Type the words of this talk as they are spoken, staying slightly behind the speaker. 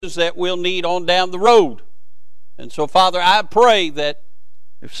that we'll need on down the road. And so, Father, I pray that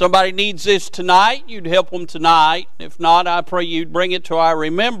if somebody needs this tonight, you'd help them tonight. If not, I pray you'd bring it to our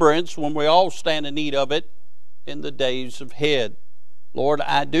remembrance when we all stand in need of it in the days ahead. Lord,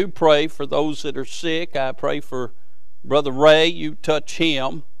 I do pray for those that are sick. I pray for Brother Ray. You touch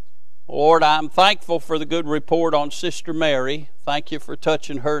him. Lord, I'm thankful for the good report on Sister Mary. Thank you for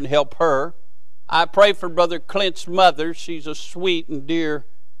touching her and help her. I pray for Brother Clint's mother. She's a sweet and dear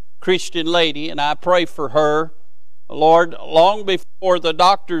Christian lady, and I pray for her. Lord, long before the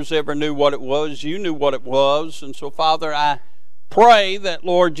doctors ever knew what it was, you knew what it was. And so, Father, I pray that,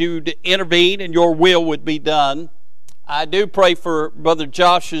 Lord, you'd intervene and your will would be done. I do pray for Brother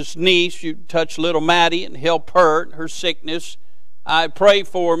Josh's niece. You'd touch little Maddie and help her in her sickness. I pray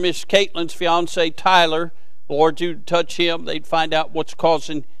for Miss Caitlin's fiance, Tyler. Lord, you'd touch him. They'd find out what's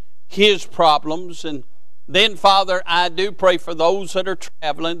causing his problems. And then, Father, I do pray for those that are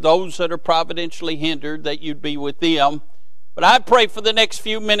traveling, those that are providentially hindered, that you'd be with them. But I pray for the next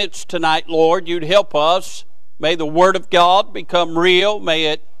few minutes tonight, Lord, you'd help us. May the Word of God become real. May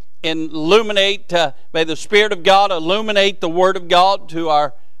it illuminate, may the Spirit of God illuminate the Word of God to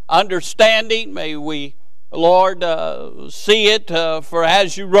our understanding. May we, Lord, see it for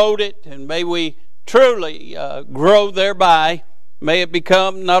as you wrote it, and may we truly grow thereby. May it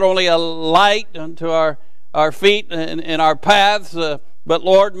become not only a light unto our feet and our paths, but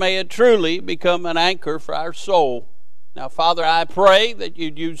Lord, may it truly become an anchor for our soul. Now, Father, I pray that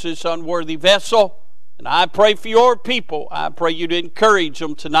you'd use this unworthy vessel, and I pray for your people. I pray you'd encourage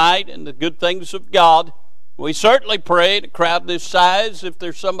them tonight in the good things of God. We certainly pray in a crowd this size if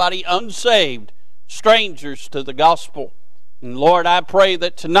there's somebody unsaved, strangers to the gospel. And Lord, I pray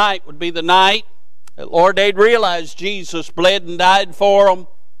that tonight would be the night that, Lord, they'd realize Jesus bled and died for them.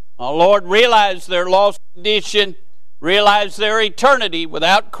 Lord, realize their lost condition, realize their eternity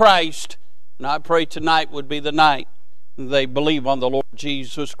without Christ. And I pray tonight would be the night they believe on the Lord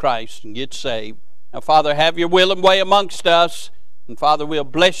Jesus Christ and get saved. Now, Father, have your will and way amongst us. And, Father, we'll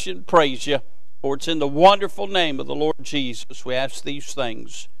bless you and praise you. For it's in the wonderful name of the Lord Jesus we ask these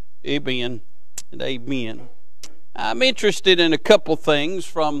things. Amen and amen. I'm interested in a couple things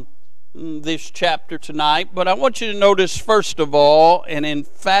from this chapter tonight, but I want you to notice, first of all, an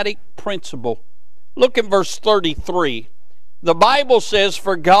emphatic principle. Look at verse 33. The Bible says,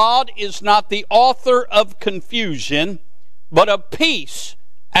 "For God is not the author of confusion, but of peace,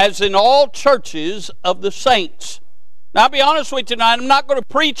 as in all churches of the saints." Now, I'll be honest with you tonight, I'm not going to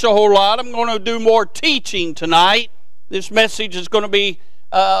preach a whole lot. I'm going to do more teaching tonight. This message is going to be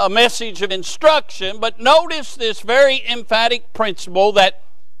a message of instruction, but notice this very emphatic principle that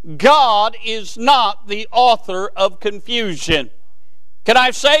God is not the author of confusion. Can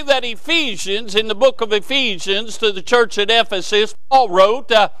I say that Ephesians, in the book of Ephesians to the church at Ephesus, Paul wrote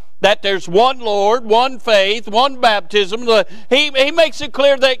that there's one Lord, one faith, one baptism. He makes it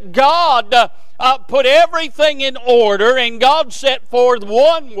clear that God put everything in order and God set forth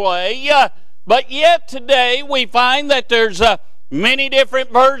one way, but yet today we find that there's many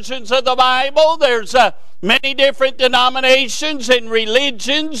different versions of the Bible. There's many different denominations and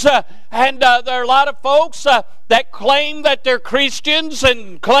religions, and there are a lot of folks that claim that they're Christians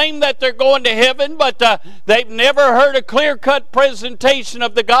and claim that they're going to heaven, but they've never heard a clear-cut presentation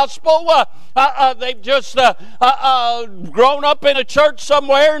of the gospel. They've just grown up in a church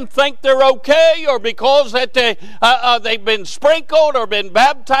somewhere and think they're okay, or because that they've been sprinkled or been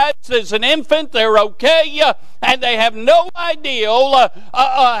baptized as an infant, they're okay, and they have no idea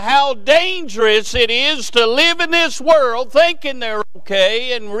how dangerous it is to live in this world thinking they're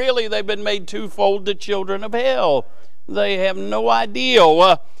okay, and really they've been made twofold the children of hell. They have no idea.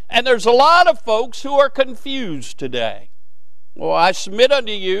 And there's a lot of folks who are confused today. Well, I submit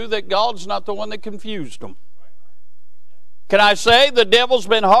unto you that God's not the one that confused them. Can I say the devil's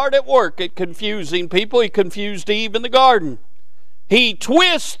been hard at work at confusing people? He confused Eve in the garden. He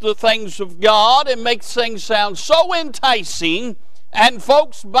twists the things of God and makes things sound so enticing, and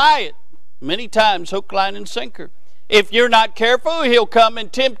folks buy it. Many times, hook, line, and sinker. If you're not careful, he'll come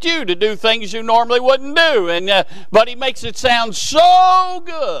and tempt you to do things you normally wouldn't do. But he makes it sound so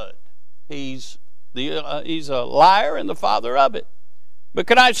good. He's a liar and the father of it. But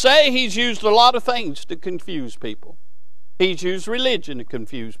can I say he's used a lot of things to confuse people. He's used religion to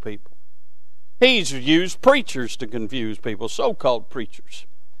confuse people. He's used preachers to confuse people, so-called preachers.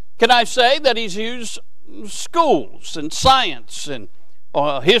 Can I say that he's used schools and science and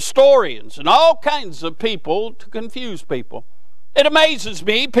historians and all kinds of people to confuse people? It amazes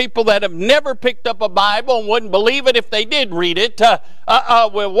me, people that have never picked up a Bible and wouldn't believe it if they did read it,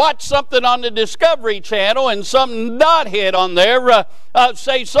 will watch something on the Discovery Channel and some knothead on there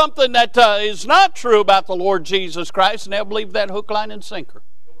say something that is not true about the Lord Jesus Christ, and they'll believe that hook, line, and sinker.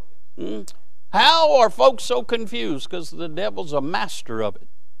 How are folks so confused? Because the devil's a master of it.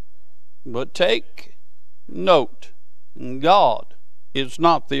 But take note, God is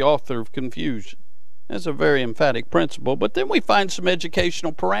not the author of confusion. That's a very emphatic principle. But then we find some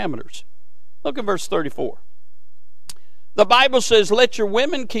educational parameters. Look at verse 34. The Bible says, "Let your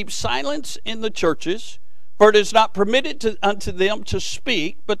women keep silence in the churches, for it is not permitted unto them to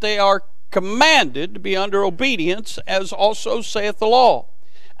speak, but they are commanded to be under obedience, as also saith the law.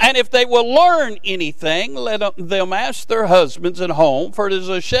 And if they will learn anything, let them ask their husbands at home, for it is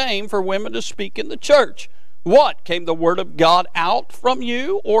a shame for women to speak in the church. What? Came the word of God out from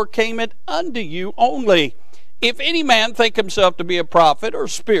you, or came it unto you only? If any man think himself to be a prophet or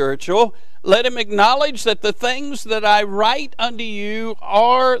spiritual, let him acknowledge that the things that I write unto you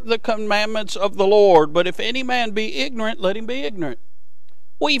are the commandments of the Lord. But if any man be ignorant, let him be ignorant."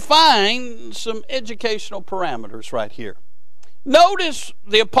 We find some educational parameters right here. Notice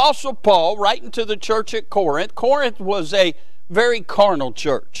the Apostle Paul writing to the church at Corinth. Corinth was a very carnal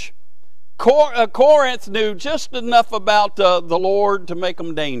church. Corinth knew just enough about the Lord to make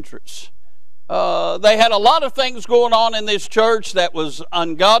them dangerous. They had a lot of things going on in this church that was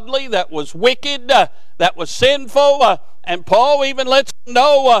ungodly, that was wicked, that was sinful. And Paul even lets them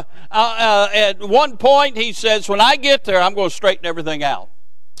know at one point, he says, when I get there, I'm going to straighten everything out.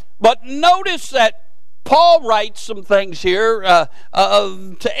 But notice that Paul writes some things here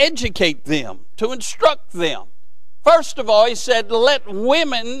to educate them, to instruct them. First of all, he said, let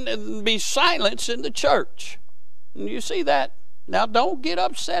women be silenced in the church. And you see that? Now, don't get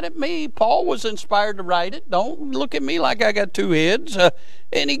upset at me. Paul was inspired to write it. Don't look at me like I got two heads.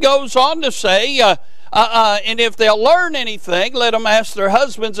 And he goes on to say, and if they'll learn anything, let them ask their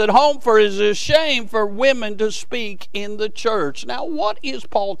husbands at home, for it is a shame for women to speak in the church. Now, what is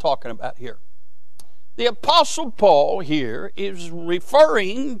Paul talking about here? The Apostle Paul here is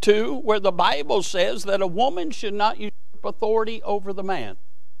referring to where the Bible says that a woman should not usurp authority over the man.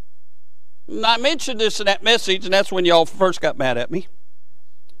 And I mentioned this in that message, and that's when y'all first got mad at me.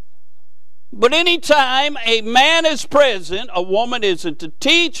 But anytime a man is present, a woman isn't to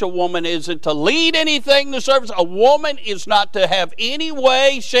teach, a woman isn't to lead anything in the service, a woman is not to have any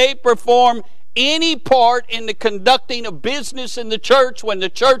way, shape, or form any part in the conducting of business in the church. When the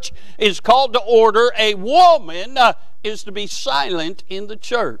church is called to order, a woman is to be silent in the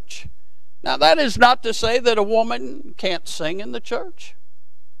church. Now, that is not to say that a woman can't sing in the church.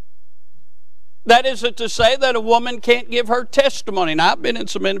 That isn't to say that a woman can't give her testimony. Now, I've been in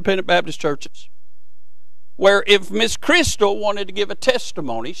some independent Baptist churches where if Miss Crystal wanted to give a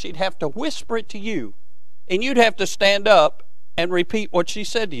testimony, she'd have to whisper it to you, and you'd have to stand up and repeat what she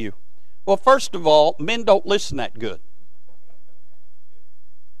said to you. Well, first of all, men don't listen that good.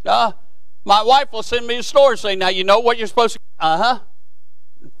 My wife will send me a story saying, now you know what you're supposed to...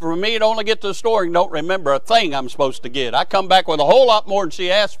 For me to only get to the story and don't remember a thing I'm supposed to get. I come back with a whole lot more than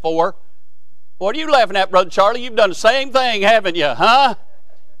she asked for. What are you laughing at, Brother Charlie? You've done the same thing, haven't you? Huh?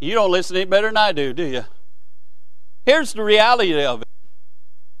 You don't listen any better than I do you? Here's the reality of it.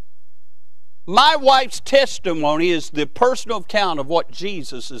 My wife's testimony is the personal account of what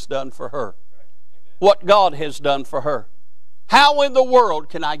Jesus has done for her. What God has done for her. How in the world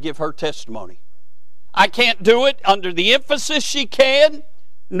can I give her testimony? I can't do it under the emphasis she can,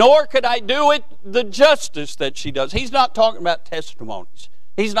 nor could I do it the justice that she does. He's not talking about testimonies.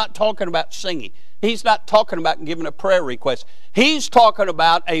 He's not talking about singing. He's not talking about giving a prayer request. He's talking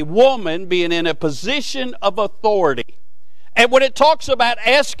about a woman being in a position of authority. And when it talks about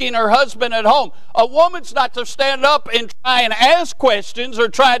asking her husband at home, a woman's not to stand up and try and ask questions or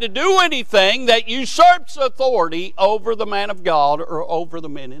try to do anything that usurps authority over the man of God or over the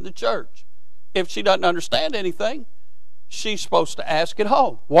men in the church. If she doesn't understand anything, she's supposed to ask at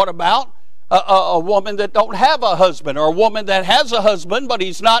home. What about a woman that don't have a husband, or a woman that has a husband but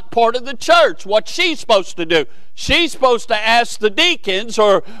he's not part of the church? What's she supposed to do? She's supposed to ask the deacons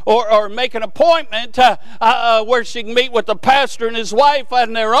or make an appointment where she can meet with the pastor and his wife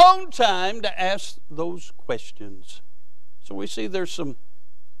in their own time to ask those questions. So we see there's some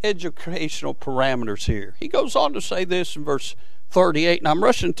educational parameters here. He goes on to say this in verse 38, and I'm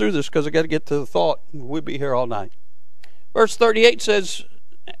rushing through this because I got to get to the thought. We'll be here all night. Verse 38 says,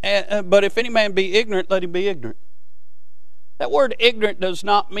 but if any man be ignorant, let him be ignorant. That word ignorant does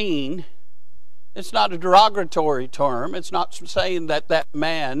not mean, it's not a derogatory term. It's not saying that that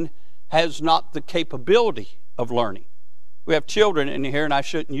man has not the capability of learning. We have children in here, and I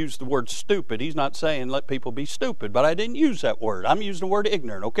shouldn't use the word stupid. He's not saying let people be stupid, but I didn't use that word. I'm using the word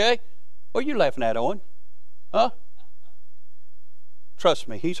ignorant, okay? What are you laughing at, Owen? Huh? Trust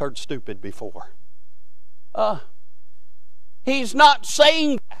me, he's heard stupid before. He's not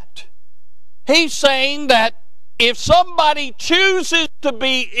saying that. He's saying that if somebody chooses to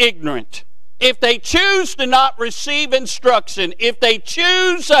be ignorant, if they choose to not receive instruction, if they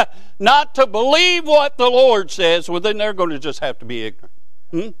choose not to believe what the Lord says, well, then they're going to just have to be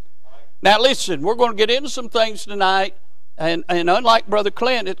ignorant. Now listen, we're going to get into some things tonight, and unlike Brother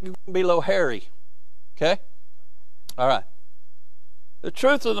Clint, it's going to be a little hairy. Okay? All right. The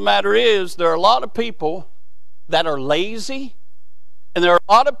truth of the matter is there are a lot of people that are lazy, and there are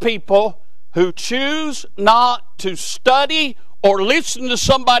a lot of people who choose not to study or listen to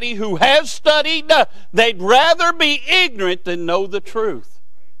somebody who has studied. They'd rather be ignorant than know the truth.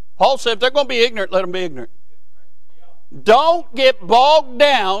 Paul said if they're going to be ignorant, let them be ignorant. Don't get bogged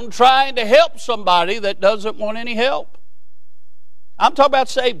down trying to help somebody that doesn't want any help. I'm talking about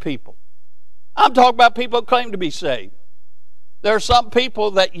saved people. I'm talking about people who claim to be saved. There are some people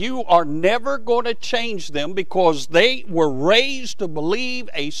that you are never going to change them because they were raised to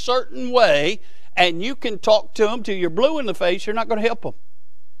believe a certain way, and you can talk to them till you're blue in the face. You're not going to help them.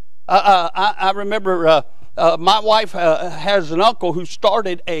 I remember my wife has an uncle who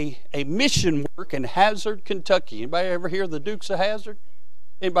started a mission work in Hazard, Kentucky. Anybody ever hear of the Dukes of Hazzard?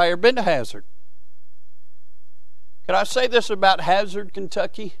 Anybody ever been to Hazard? Can I say this about Hazard,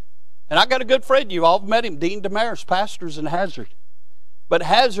 Kentucky? And I got a good friend, you all have met him, Dean Damaris, pastors in Hazard. But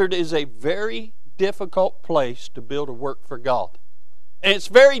Hazard is a very difficult place to build a work for God. And it's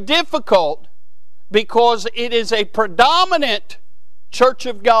very difficult because it is a predominant Church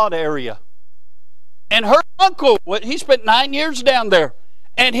of God area. And her uncle, he spent 9 years down there.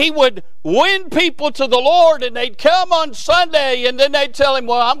 And he would win people to the Lord, and they'd come on Sunday, and then they'd tell him,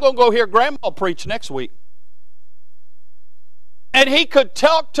 well, I'm going to go hear Grandma preach next week. And he could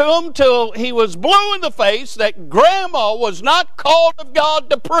talk to them till he was blue in the face that Grandma was not called of God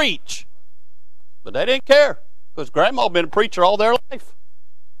to preach. But they didn't care, because Grandma had been a preacher all their life.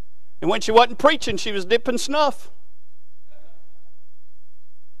 And when she wasn't preaching, she was dipping snuff.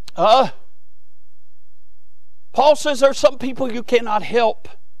 Paul says there's some people you cannot help.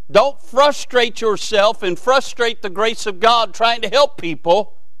 Don't frustrate yourself and frustrate the grace of God trying to help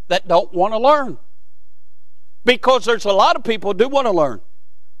people that don't want to learn. Because there's a lot of people who do want to learn.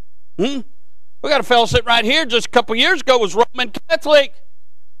 We got a fellow sitting right here just a couple years ago was Roman Catholic.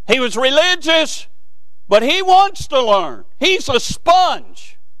 He was religious, but he wants to learn. He's a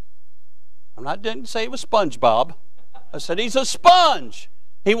sponge. Didn't say he was SpongeBob. I said he's a sponge.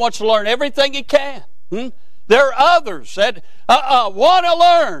 He wants to learn everything he can. There are others that want to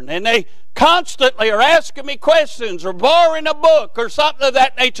learn, and they constantly are asking me questions or borrowing a book or something of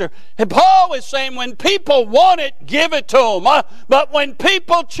that nature. And Paul is saying when people want it, give it to them. But when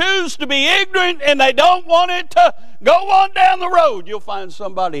people choose to be ignorant and they don't want it, go on down the road. You'll find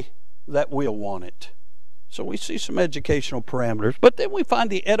somebody that will want it. So we see some educational parameters. But then we find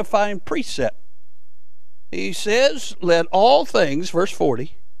the edifying precept. He says, let all things, verse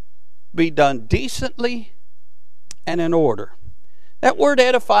 40, be done decently and in order. That word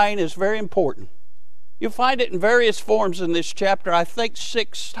edifying is very important. You'll find it in various forms in this chapter, I think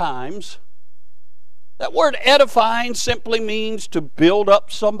 6 times. That word edifying simply means to build up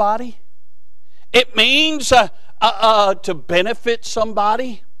somebody. It means to benefit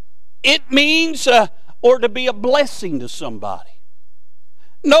somebody. It means or to be a blessing to somebody.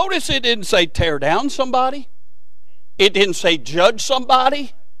 Notice it didn't say tear down somebody. It didn't say judge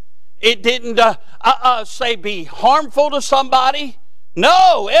somebody. It didn't say be harmful to somebody.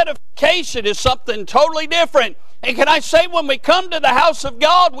 No, edification is something totally different. And can I say, when we come to the house of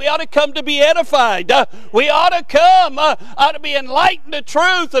God, we ought to come to be edified. We ought to come, ought to be enlightened to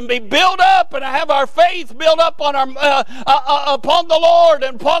truth and be built up and have our faith built up on upon the Lord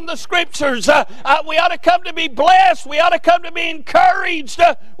and upon the Scriptures. We ought to come to be blessed. We ought to come to be encouraged.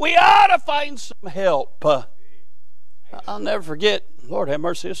 We ought to find some help. I'll never forget, Lord have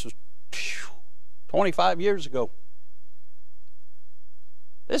mercy, this was 25 years ago.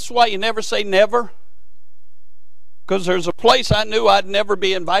 This is why you never say never. Because there's a place I knew I'd never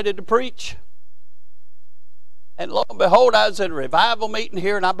be invited to preach. And lo and behold, I was at a revival meeting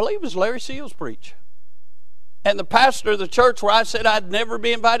here, and I believe it was Larry Seals preach. And the pastor of the church where I said I'd never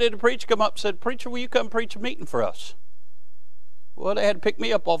be invited to preach come up and said, "Preacher, will you come preach a meeting for us?" Well, they had to pick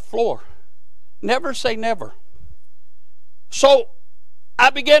me up off the floor. Never say never. So I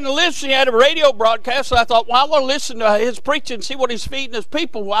began to listen. He had a radio broadcast, and I thought, well, I want to listen to his preaching and see what he's feeding his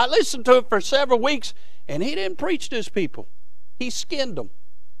people. Well, I listened to it for several weeks, and he didn't preach to his people. he skinned them.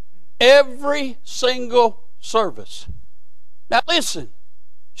 Every single service. Now listen,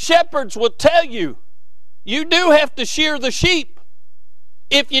 shepherds will tell you, you do have to shear the sheep.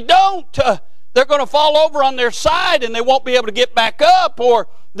 If you don't, they're going to fall over on their side and they won't be able to get back up, or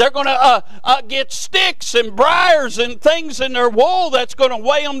they're going to get sticks and briars and things in their wool that's going to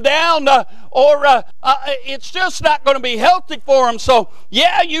weigh them down, or it's just not going to be healthy for them. So,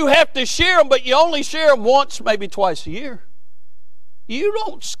 yeah, you have to shear them, but you only shear them once, maybe twice a year. You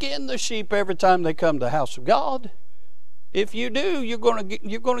don't skin the sheep every time they come to the house of God. If you do, you're going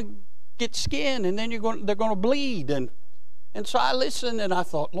to get skin, and then they're going to bleed. And so I listened, and I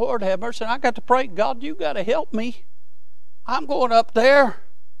thought, Lord have mercy. And I got to pray, God, you got to help me. I'm going up there.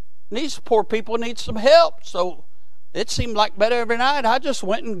 These poor people need some help. So it seemed like better every night. I just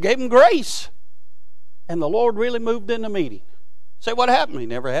went and gave them grace. And the Lord really moved in the meeting. Say, what happened? He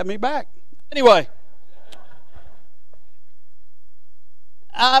never had me back. Anyway,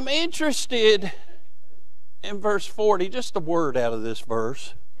 I'm interested in verse 40, just a word out of this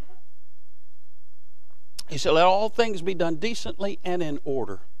verse. He said, let all things be done decently and in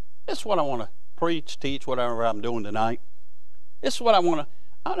order. That's what I want to preach, teach, whatever I'm doing tonight. This is what I want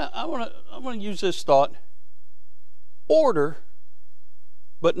to use this thought. Order,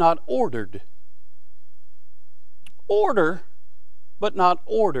 but not ordered. Order, but not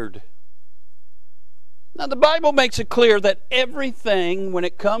ordered. Now the Bible makes it clear that everything, when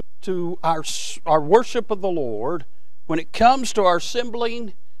it comes to our worship of the Lord, when it comes to our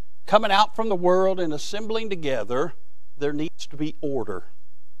assembling, coming out from the world and assembling together, there needs to be order.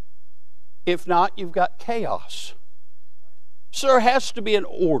 If not, you've got chaos. So there has to be an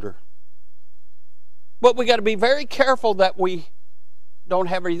order. But we got to be very careful that we don't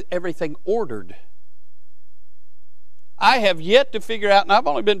have everything ordered. I have yet to figure out, and I've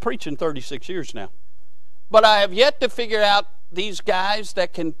only been preaching 36 years now, but I have yet to figure out these guys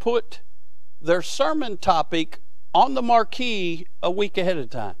that can put their sermon topic on the marquee a week ahead of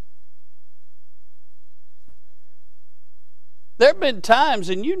time. There have been times,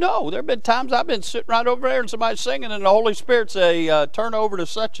 and you know, there have been times I've been sitting right over there and somebody's singing and the Holy Spirit say, turn over to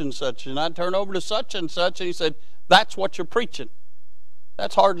such and such. And I turn over to such and such, and he said, that's what you're preaching.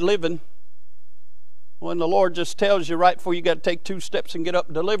 That's hard living. When the Lord just tells you right before you got to take 2 steps and get up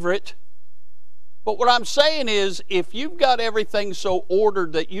and deliver it. But what I'm saying is, if you've got everything so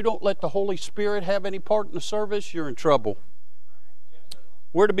ordered that you don't let the Holy Spirit have any part in the service, you're in trouble.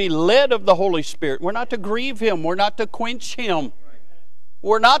 We're to be led of the Holy Spirit. We're not to grieve Him. We're not to quench Him.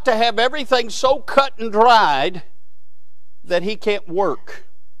 We're not to have everything so cut and dried that He can't work.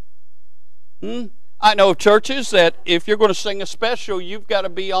 I know of churches that if you're going to sing a special, you've got to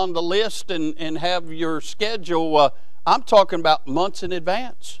be on the list and have your schedule. I'm talking about months in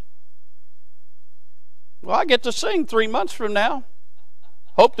advance. Well, I get to sing 3 months from now.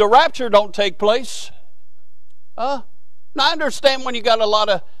 Hope the rapture don't take place. Now, I understand when you got a lot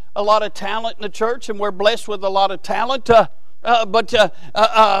of talent in the church, and we're blessed with a lot of talent. But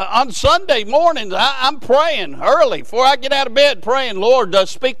on Sunday mornings, I'm praying early before I get out of bed, praying, Lord,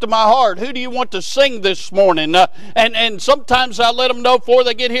 speak to my heart. Who do you want to sing this morning? And sometimes I let them know before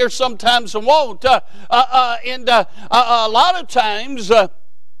they get here. Sometimes I won't. And a lot of times.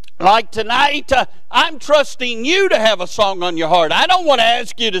 Like tonight, I'm trusting you to have a song on your heart. I don't want to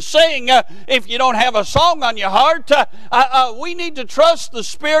ask you to sing if you don't have a song on your heart. We need to trust the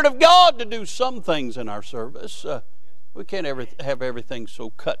Spirit of God to do some things in our service. We can't have everything so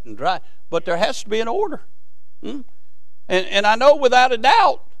cut and dry. But there has to be an order. And I know without a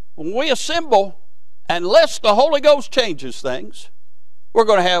doubt, when we assemble, unless the Holy Ghost changes things, we're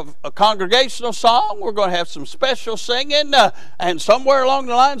going to have a congregational song. We're going to have some special singing. And somewhere along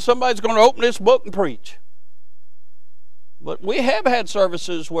the line, somebody's going to open this book and preach. But we have had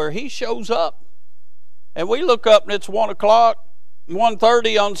services where He shows up. And we look up and it's 1 o'clock,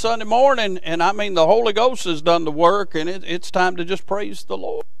 1:30 on Sunday morning. And I mean, the Holy Ghost has done the work. And it's time to just praise the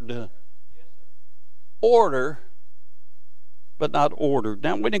Lord. Order, but not ordered.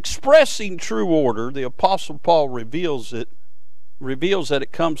 Now, when expressing true order, the Apostle Paul reveals that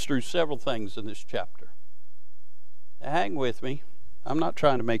it comes through several things in this chapter. Now, hang with me. I'm not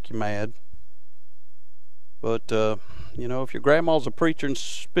trying to make you mad. But, if your grandma's a preacher and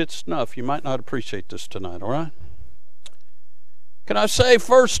spits snuff, you might not appreciate this tonight, all right? Can I say,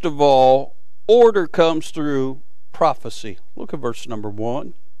 first of all, order comes through prophecy. Look at verse number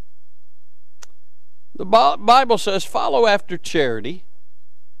 1. The Bible says, follow after charity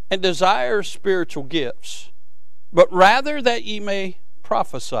and desire spiritual gifts, but rather that ye may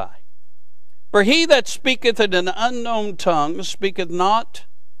prophesy. For he that speaketh in an unknown tongue speaketh not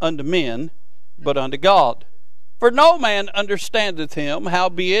unto men, but unto God. For no man understandeth him,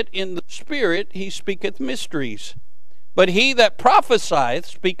 howbeit in the Spirit he speaketh mysteries. But he that prophesieth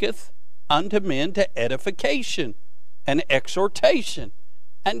speaketh unto men to edification, and exhortation,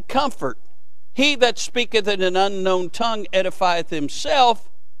 and comfort. He that speaketh in an unknown tongue edifieth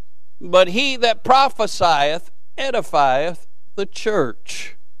himself, but he that prophesieth edifieth the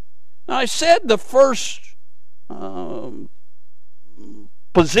church. Now I said the first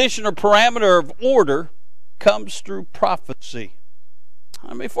position or parameter of order comes through prophecy.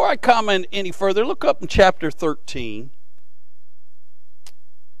 Before I comment any further, look up in chapter 13.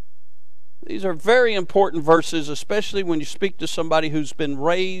 These are very important verses, especially when you speak to somebody who's been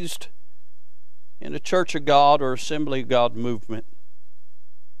raised in a Church of God or Assembly of God movement.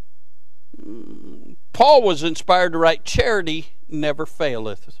 Paul was inspired to write, "Charity never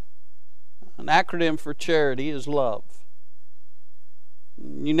faileth." An acronym for charity is love.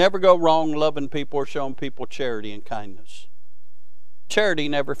 You never go wrong loving people or showing people charity and kindness. Charity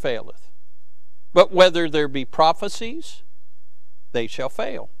never faileth. But whether there be prophecies, they shall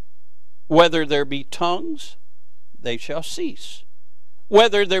fail. Whether there be tongues, they shall cease.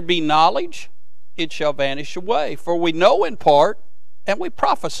 Whether there be knowledge, it shall vanish away. For we know in part, and we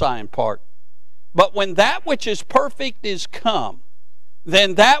prophesy in part. But when that which is perfect is come,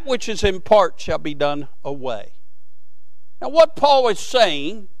 then that which is in part shall be done away. Now what Paul is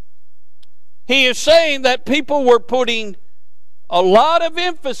saying, he is saying that people were putting a lot of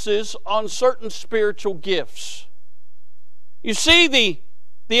emphasis on certain spiritual gifts. You see,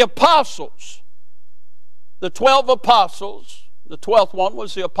 the apostles, the 12 apostles, the 12th one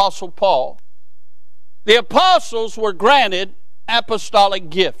was the Apostle Paul. The apostles were granted apostolic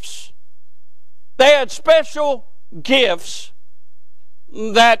gifts. They had special gifts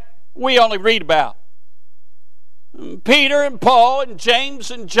that we only read about. Peter and Paul and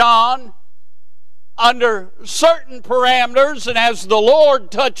James and John, under certain parameters, and as the Lord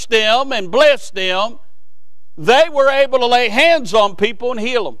touched them and blessed them, they were able to lay hands on people and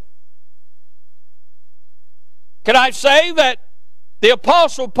heal them. Can I say that the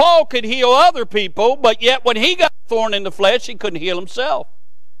Apostle Paul could heal other people, but yet when he got a thorn in the flesh, he couldn't heal himself?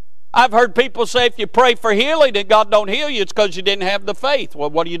 I've heard people say if you pray for healing and God don't heal you, it's because you didn't have the faith. Well,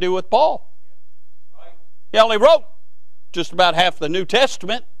 what do you do with Paul? He only wrote just about half the New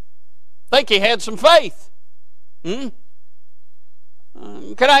Testament. I think he had some faith. Can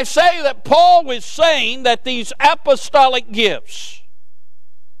I say that Paul was saying that these apostolic gifts,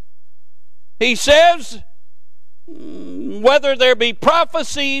 he says, whether there be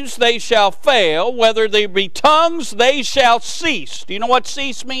prophecies, they shall fail. Whether there be tongues, they shall cease. Do you know what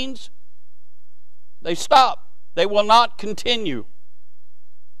cease means? They stop. They will not continue.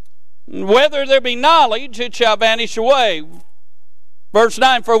 Whether there be knowledge, it shall vanish away. Verse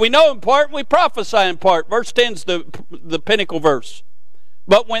 9, for we know in part, we prophesy in part. Verse 10 is the pinnacle verse.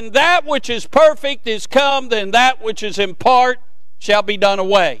 But when that which is perfect is come, then that which is in part shall be done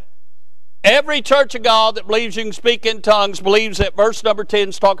away. Every church of God that believes you can speak in tongues believes that verse number 10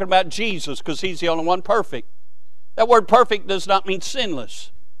 is talking about Jesus, because he's the only one perfect. That word perfect does not mean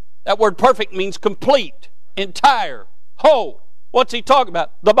sinless. That word perfect means complete, entire, whole. What's he talking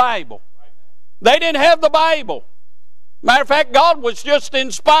about? The Bible. They didn't have the Bible. Matter of fact, God was just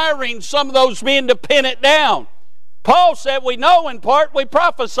inspiring some of those men to pin it down. Paul said, we know in part, we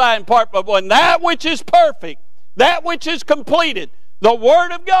prophesy in part, but when that which is perfect, that which is completed, the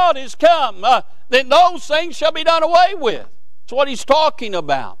Word of God is come, then those things shall be done away with. That's what he's talking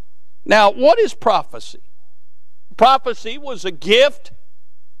about. Now, what is prophecy? Prophecy was a gift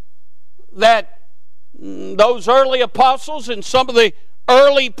that those early apostles and some of the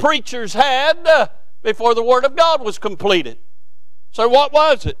early preachers had before the Word of God was completed. So what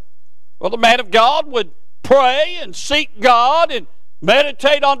was it? Well, the man of God would pray and seek God and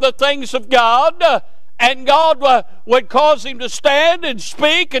meditate on the things of God, and God would cause him to stand and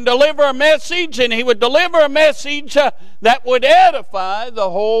speak and deliver a message, and he would deliver a message that would edify the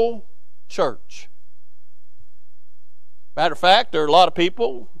whole church. Matter of fact, there are a lot of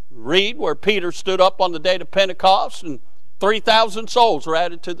people read where Peter stood up on the day of Pentecost and 3,000 souls were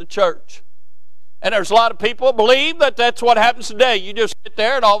added to the church. And there's a lot of people who believe that that's what happens today. You just sit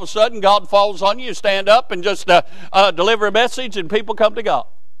there and all of a sudden God falls on you, you stand up and just deliver a message and people come to God.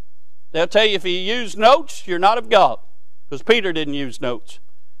 They'll tell you if you use notes, you're not of God. Because Peter didn't use notes.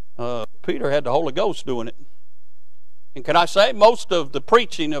 Peter had the Holy Ghost doing it. And can I say, most of the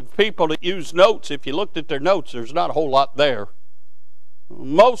preaching of people that use notes, if you looked at their notes, there's not a whole lot there.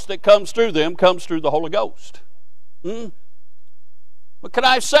 Most that comes through them comes through the Holy Ghost. But can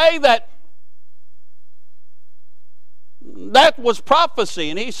I say that that was prophecy,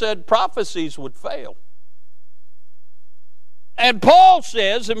 and he said prophecies would fail. And Paul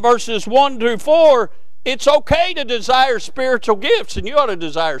says in verses 1 through 4, it's okay to desire spiritual gifts, and you ought to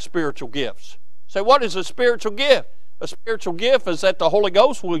desire spiritual gifts. So what is a spiritual gift? A spiritual gift is that the Holy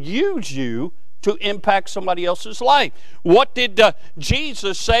Ghost will use you to impact somebody else's life. What did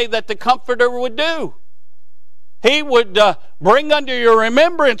Jesus say that the Comforter would do? He would bring unto your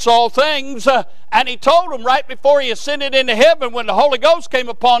remembrance all things, and he told them right before he ascended into heaven, when the Holy Ghost came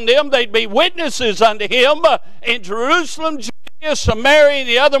upon them, they'd be witnesses unto him in Jerusalem, Judea, Samaria, and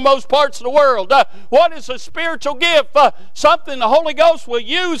the othermost parts of the world. What is a spiritual gift? Something the Holy Ghost will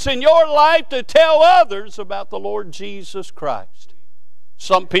use in your life to tell others about the Lord Jesus Christ.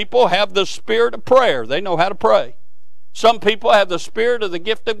 Some people have the spirit of prayer. They know how to pray. Some people have the spirit of the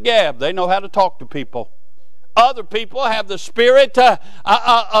gift of gab. They know how to talk to people. Other people have the spirit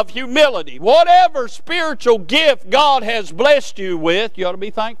of humility. Whatever spiritual gift God has blessed you with, you ought to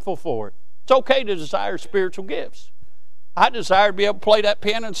be thankful for it. It's okay to desire spiritual gifts. I desire to be able to play that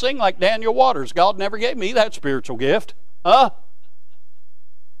piano and sing like Daniel Waters. God never gave me that spiritual gift. Well,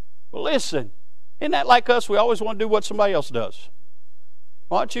 listen, isn't that like us? We always want to do what somebody else does.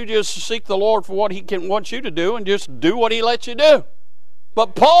 Why don't you just seek the Lord for what He wants you to do and just do what He lets you do?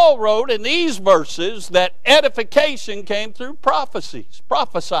 But Paul wrote in these verses that edification came through prophecies,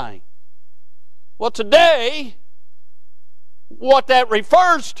 prophesying. Well, today, what that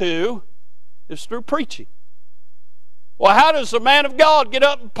refers to is through preaching. Well, how does the man of God get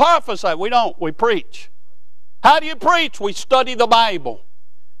up and prophesy? We don't. We preach. How do you preach? We study the Bible.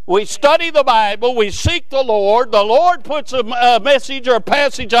 We study the Bible, we seek the Lord puts a message or a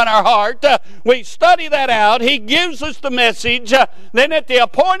passage on our heart, we study that out, He gives us the message, then at the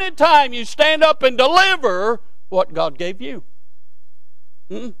appointed time you stand up and deliver what God gave you.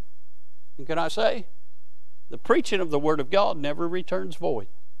 And can I say, the preaching of the Word of God never returns void.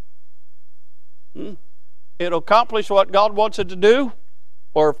 It'll accomplish what God wants it to do,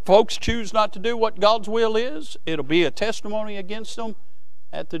 or if folks choose not to do what God's will is, it'll be a testimony against them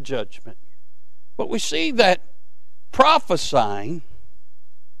at the judgment. But we see that prophesying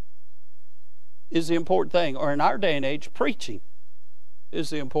is the important thing, or in our day and age, preaching is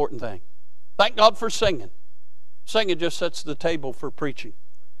the important thing. Thank God for singing. Singing just sets the table for preaching.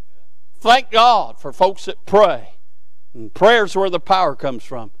 Thank God for folks that pray. And prayer's where the power comes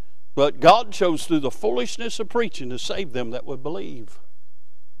from. But God chose through the foolishness of preaching to save them that would believe.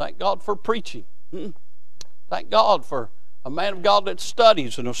 Thank God for preaching. Thank God for a man of God that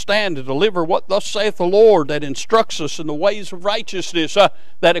studies and will stand to deliver what thus saith the Lord, that instructs us in the ways of righteousness,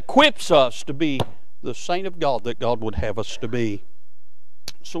 that equips us to be the saint of God that God would have us to be.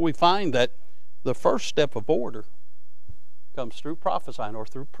 So we find that the first step of order comes through prophesying or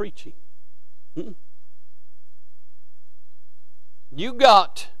through preaching. You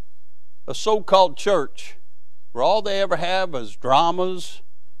got a so-called church where all they ever have is dramas,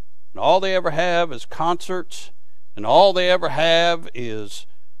 and all they ever have is concerts, and all they ever have is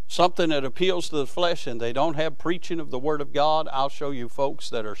something that appeals to the flesh, and they don't have preaching of the Word of God. I'll show you folks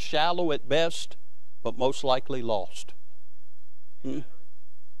that are shallow at best, but most likely lost.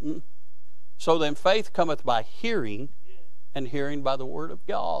 So then faith cometh by hearing, and hearing by the Word of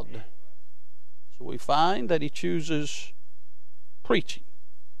God. So we find that He chooses preaching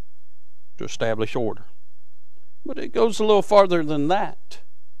to establish order. But it goes a little farther than that.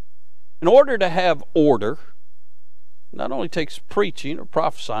 In order to have order, not only takes preaching or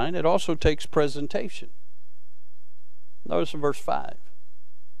prophesying, it also takes presentation. Notice in verse 5.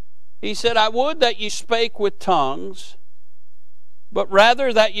 He said, I would that ye spake with tongues, but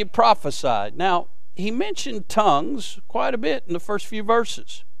rather that ye prophesied. Now, he mentioned tongues quite a bit in the first few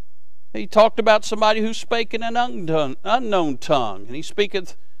verses. He talked about somebody who spake in an unknown tongue, and he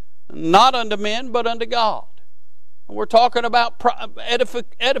speaketh not unto men, but unto God. And we're talking about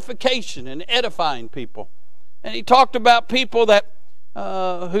edification and edifying people. And he talked about people that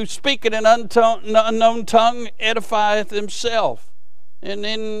who speak in an unknown tongue edifieth himself. And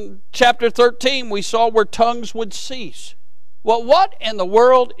in chapter 13 we saw where tongues would cease. Well, what in the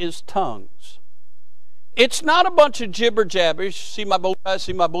world is tongues? It's not a bunch of jibber jabbers. See my bow tie,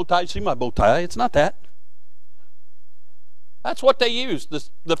 see my bow tie, see my bow tie. It's not that. That's what they use,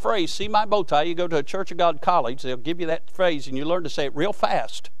 the phrase, see my bow tie. You go to a Church of God college, they'll give you that phrase and you learn to say it real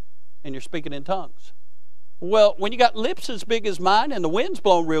fast and you're speaking in tongues. Well, when you got lips as big as mine and the wind's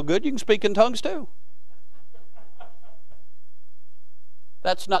blowing real good, you can speak in tongues too.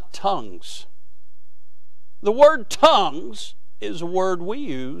 That's not tongues. The word tongues is a word we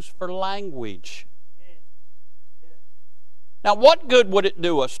use for language. Now, what good would it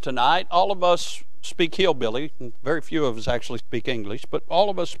do us tonight? All of us speak hillbilly. Very few of us actually speak English, but all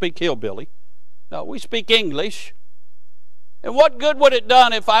of us speak hillbilly. Now, we speak English. And what good would it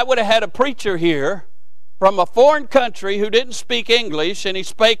done if I would have had a preacher here from a foreign country who didn't speak English, and he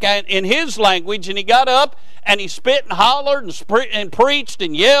spake in his language, and he got up and he spit and hollered and preached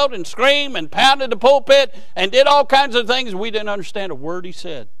and yelled and screamed and pounded the pulpit and did all kinds of things. We didn't understand a word he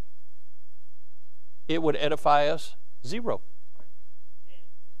said. It would edify us zero.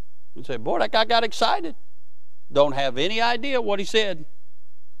 You'd say, boy, that guy got excited. Don't have any idea what he said.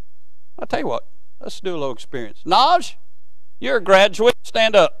 I'll tell you what, let's do a little experience. Naj, you're a graduate.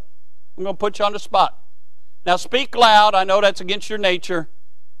 Stand up. I'm going to put you on the spot. Now speak loud. I know that's against your nature.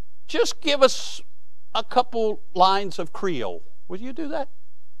 Just give us a couple lines of Creole. Will you do that?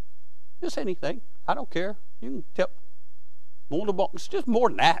 Just anything. I don't care. You can tell. It's just more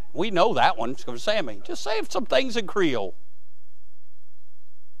than that. We know that one. Sammy, just say some things in Creole.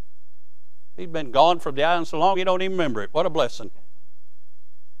 He's been gone from the island so long he don't even remember it. What a blessing.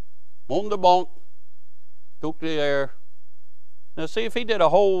 Mon de bon. Took the air. Now see if he did a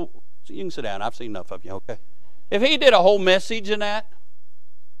whole, you can sit down. I've seen enough of you, okay? If he did a whole message in that,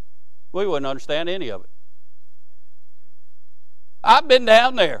 we wouldn't understand any of it. I've been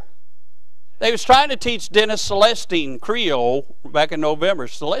down there. They was trying to teach Dennis Celestine Creole back in November.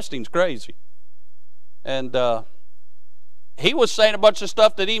 Celestine's crazy. And he was saying a bunch of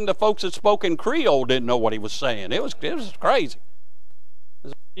stuff that even the folks that spoke in Creole didn't know what he was saying. It was crazy.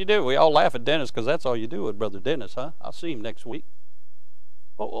 That's what you do. We all laugh at Dennis because that's all you do with Brother Dennis, huh? I'll see him next week.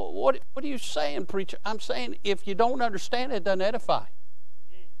 What are you saying, preacher? I'm saying if you don't understand it, it doesn't edify.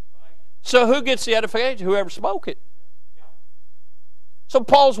 So who gets the edification? Whoever spoke it. So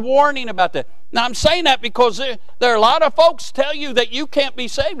Paul's warning about that. Now I'm saying that because there are a lot of folks tell you that you can't be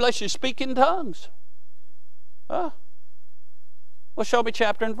saved unless you speak in tongues. Huh? Well, show me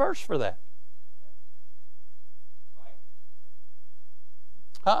chapter and verse for that.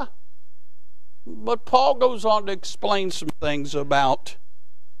 Huh? But Paul goes on to explain some things about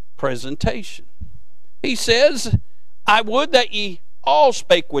presentation. He says, I would that ye all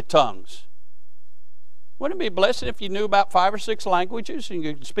spake with tongues. Wouldn't it be a blessing if you knew about 5 or 6 languages and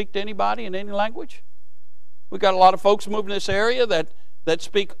you could speak to anybody in any language? We've got a lot of folks moving in this area that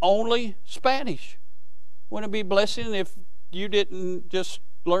speak only Spanish. Wouldn't it be a blessing if you didn't just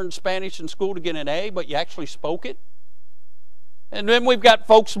learn Spanish in school to get an A, but you actually spoke it? And then we've got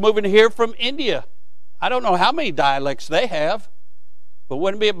folks moving here from India. I don't know how many dialects they have, but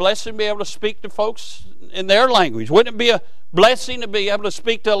wouldn't it be a blessing to be able to speak to folks in their language? Wouldn't it be a blessing to be able to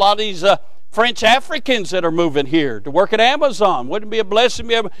speak to a lot of these French Africans that are moving here to work at Amazon? Wouldn't it be a blessing to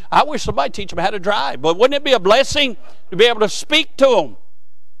be able, I wish somebody teach them how to drive, but wouldn't it be a blessing to be able to speak to them?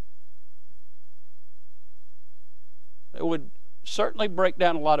 It would certainly break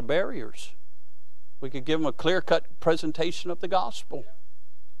down a lot of barriers. We could give them a clear-cut presentation of the gospel.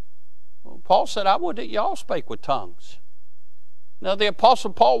 Well, Paul said, I would that y'all spake with tongues. Now, the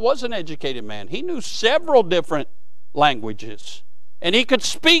Apostle Paul was an educated man. He knew several different languages, and he could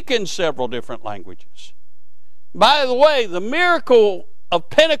speak in several different languages. By the way, the miracle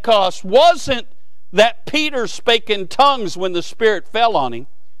of Pentecost wasn't that Peter spake in tongues when the Spirit fell on him.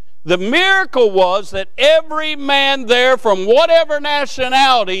 The miracle was that every man there from whatever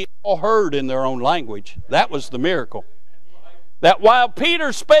nationality all heard in their own language. That was the miracle. That while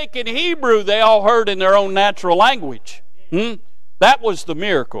Peter spake in Hebrew, they all heard in their own natural language. That was the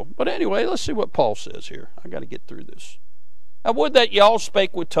miracle. But anyway, let's see what Paul says here. I got to get through this. I would that y'all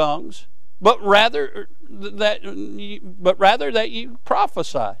spake with tongues, but rather that you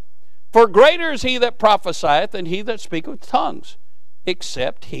prophesy. For greater is he that prophesieth than he that speaketh with tongues,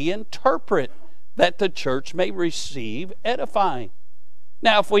 except he interpret, that the church may receive edifying.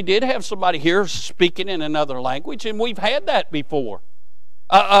 Now, if we did have somebody here speaking in another language, and we've had that before.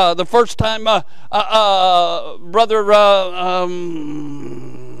 The first time Brother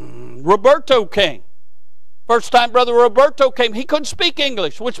Roberto came. First time Brother Roberto came, he couldn't speak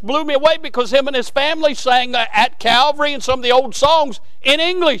English, which blew me away because him and his family sang at Calvary and some of the old songs in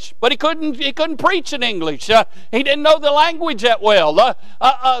English, but he couldn't preach in English. He didn't know the language that well.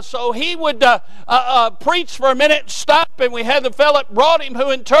 So he would preach for a minute, stop, and we had the fellow that brought him who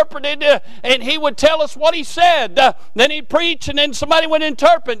interpreted, and he would tell us what he said. Then he'd preach, and then somebody would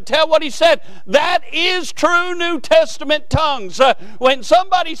interpret and tell what he said. That is true New Testament tongues. When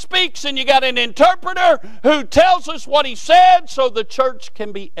somebody speaks and you got an interpreter who tells us what he said so the church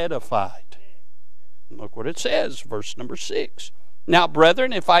can be edified. Look what it says, verse number 6. Now,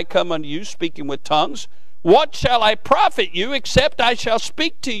 brethren, if I come unto you speaking with tongues, what shall I profit you, except I shall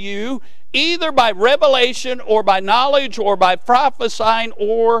speak to you either by revelation or by knowledge or by prophesying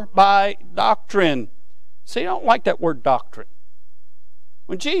or by doctrine? See, I don't like that word doctrine.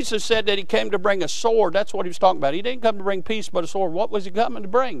 When Jesus said that he came to bring a sword, that's what he was talking about. He didn't come to bring peace but a sword. What was he coming to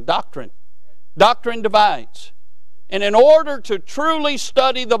bring? Doctrine. Doctrine divides. And in order to truly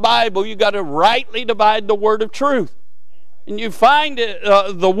study the Bible, you've got to rightly divide the word of truth. And you find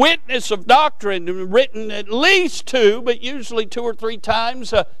the witness of doctrine written at least 2, but usually 2 or 3 times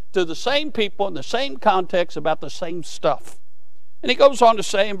to the same people in the same context about the same stuff. And he goes on to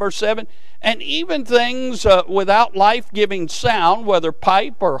say in verse 7, and even things without life-giving sound, whether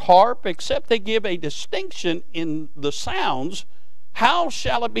pipe or harp, except they give a distinction in the sounds, how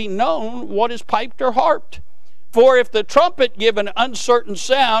shall it be known what is piped or harped? For if the trumpet give an uncertain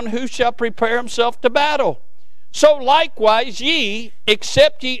sound, who shall prepare himself to battle? So likewise ye,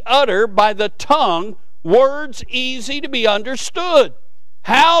 except ye utter by the tongue words easy to be understood,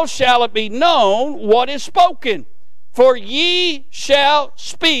 how shall it be known what is spoken? For ye shall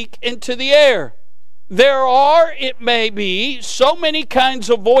speak into the air. There are, it may be, so many kinds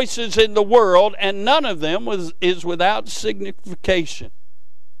of voices in the world, and none of them is without signification.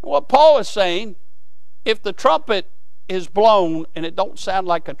 What Paul is saying, if the trumpet is blown and it don't sound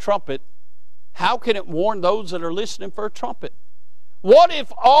like a trumpet, how can it warn those that are listening for a trumpet? What if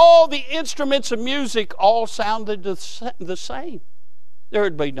all the instruments of music all sounded the same? There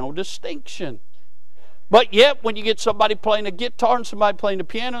would be no distinction. But yet, when you get somebody playing a guitar and somebody playing a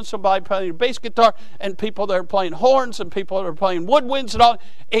piano and somebody playing a bass guitar and people that are playing horns and people that are playing woodwinds and all,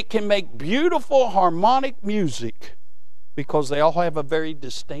 it can make beautiful harmonic music because they all have a very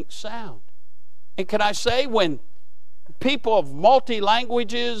distinct sound. And can I say, when people of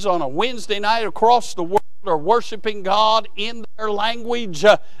multi-languages on a Wednesday night across the world are worshiping God in their language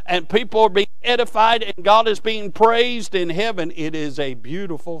and people are being edified and God is being praised in heaven, it is a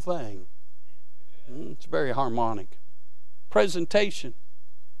beautiful thing. It's very harmonic. Presentation.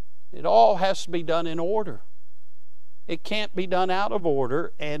 It all has to be done in order. It can't be done out of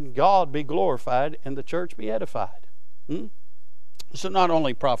order and God be glorified and the church be edified. So not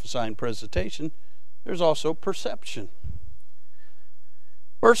only prophesying presentation, there's also perception.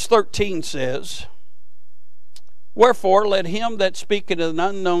 Verse 13 says, wherefore let him that speaketh in an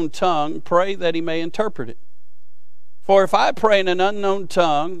unknown tongue pray that he may interpret it. For if I pray in an unknown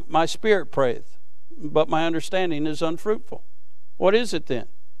tongue, my spirit prayeth, but my understanding is unfruitful. What is it then?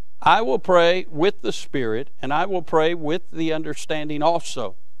 I will pray with the Spirit, and I will pray with the understanding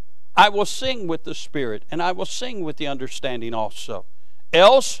also. I will sing with the Spirit, and I will sing with the understanding also.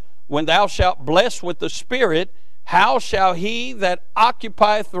 Else, when thou shalt bless with the Spirit, how shall he that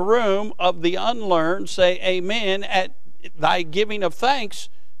occupieth the room of the unlearned say amen at thy giving of thanks,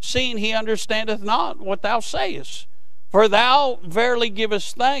 seeing he understandeth not what thou sayest? For thou verily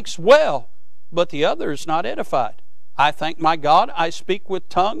givest thanks well, but the other is not edified. I thank my God, I speak with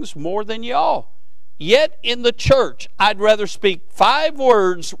tongues more than ye all. Yet in the church I'd rather speak 5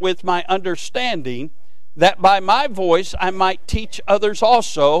 words with my understanding, that by my voice I might teach others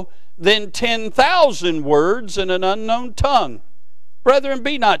also, than 10,000 words in an unknown tongue. Brethren,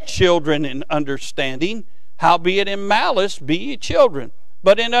 be not children in understanding, howbeit in malice be ye children,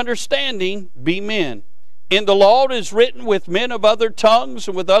 but in understanding be men. In the law it is written, with men of other tongues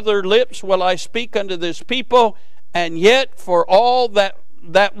and with other lips will I speak unto this people, and yet for all that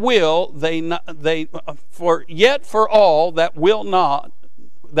will they not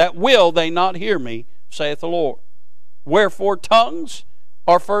hear me, saith the Lord. Wherefore tongues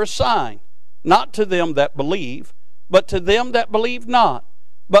are for a sign, not to them that believe, but to them that believe not.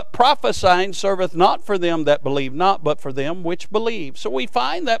 But prophesying serveth not for them that believe not, but for them which believe. So we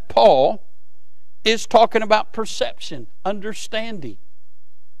find that Paul is talking about perception, understanding.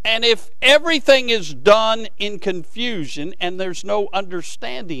 And if everything is done in confusion and there's no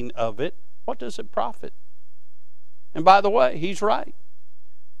understanding of it, what does it profit? And by the way, he's right.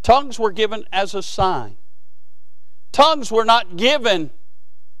 Tongues were given as a sign. Tongues were not given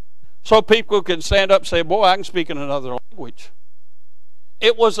so people could stand up and say, boy, I can speak in another language.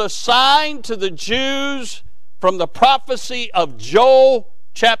 It was a sign to the Jews from the prophecy of Joel,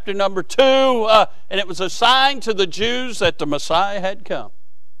 chapter number 2, and it was a sign to the Jews that the Messiah had come.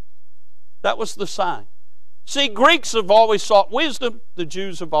 That was the sign. See, Greeks have always sought wisdom. The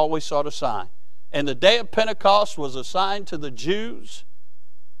Jews have always sought a sign. And the day of Pentecost was a sign to the Jews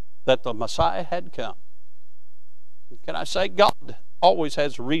that the Messiah had come. Can I say, God always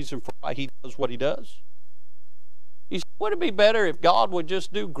has a reason for why he does what he does. Would it be better if God would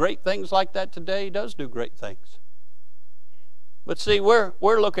just do great things like that today? He does do great things. But see, we're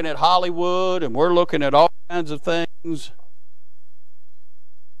looking at Hollywood and we're looking at all kinds of things.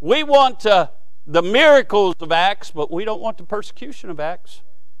 We want the miracles of Acts, but we don't want the persecution of Acts.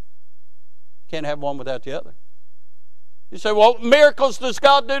 Can't have one without the other. You say, well, what miracles does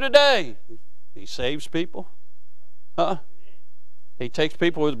God do today? He saves people. Huh? He takes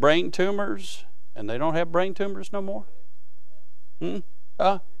people with brain tumors, and they don't have brain tumors no more.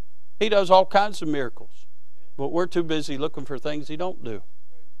 He does all kinds of miracles. But we're too busy looking for things He don't do.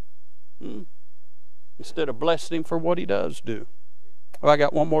 Instead of blessing Him for what He does do. Well, I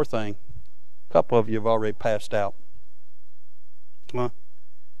got one more thing. A couple of you have already passed out.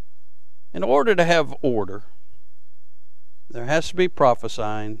 In order to have order, there has to be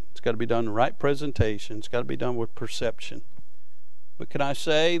prophesying. It's got to be done in the right presentation. It's got to be done with perception. But can I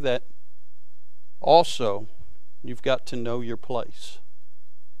say that also you've got to know your place?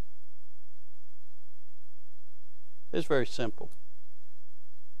 It's very simple.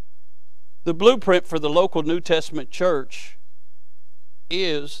 The blueprint for the local New Testament church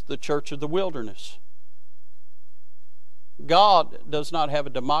is the church of the wilderness. God does not have a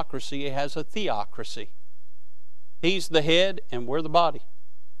democracy, He has a theocracy. He's the head and we're the body.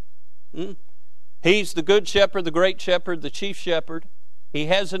 He's the good shepherd, the great shepherd, the chief shepherd. He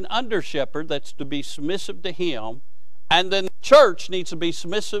has an under shepherd that's to be submissive to Him. And then the church needs to be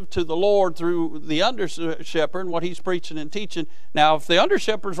submissive to the Lord through the under shepherd and what he's preaching and teaching. Now, if the under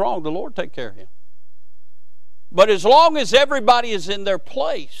shepherd's wrong, the Lord take care of him. But as long as everybody is in their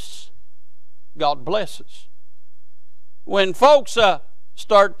place, God blesses. When folks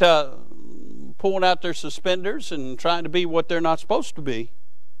start pulling out their suspenders and trying to be what they're not supposed to be,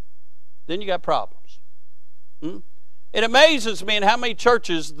 then you got problems. It amazes me in how many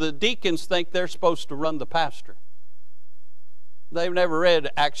churches the deacons think they're supposed to run the pastor. They've never read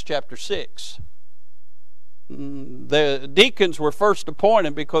Acts chapter 6. The deacons were first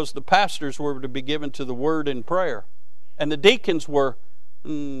appointed because the pastors were to be given to the word and prayer. And the deacons were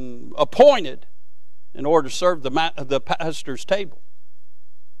appointed in order to serve the pastor's table.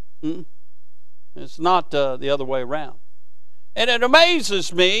 It's not the other way around. And it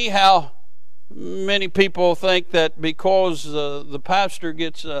amazes me how many people think that because the pastor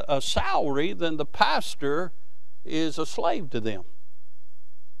gets a salary, then the pastor is a slave to them.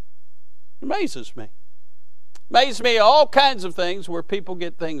 It amazes me. Amazes me all kinds of things where people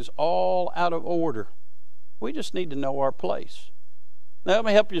get things all out of order. We just need to know our place. Now let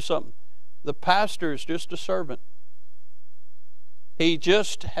me help you something. The pastor is just a servant. He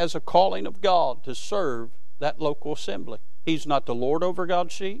just has a calling of God to serve that local assembly. He's not the Lord over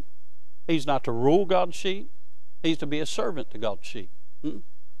God's sheep. He's not to rule God's sheep. He's to be a servant to God's sheep.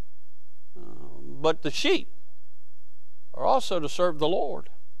 But the sheep are also to serve the Lord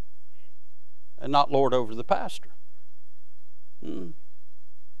and not lord over the pastor. This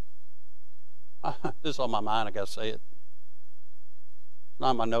is on my mind, I got to say it. It's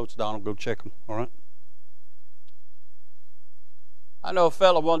not in my notes, Donald. Go check them, all right? I know a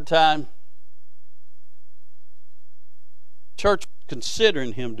fellow one time, church was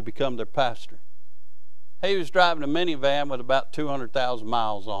considering him to become their pastor. He was driving a minivan with about 200,000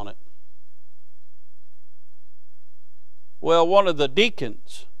 miles on it. Well, one of the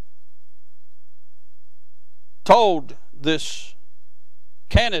deacons told this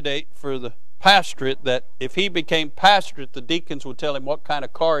candidate for the pastorate that if he became pastorate, the deacons would tell him what kind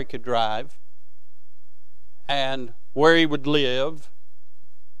of car he could drive and where he would live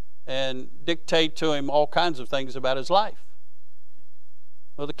and dictate to him all kinds of things about his life.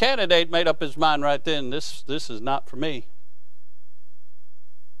 Well, the candidate made up his mind right then, this is not for me.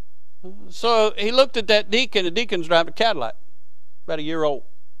 So he looked at that deacon. The deacon's driving a Cadillac, about a year old.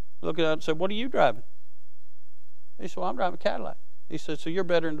 Looked at it and said, "What are you driving?" He said, "Well, I'm driving a Cadillac." He said, "So you're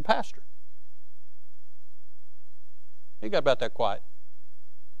better than the pastor." He got about that quiet.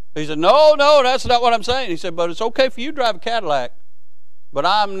 He said, No, that's not what I'm saying." He said, "But it's okay for you to drive a Cadillac, but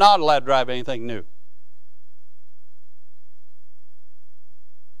I'm not allowed to drive anything new."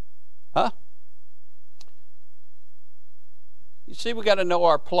 Huh? You see, we got to know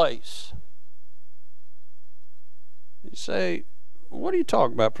our place. You say, "What are you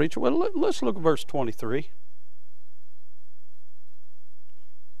talking about, preacher?" Well, let's look at verse 23.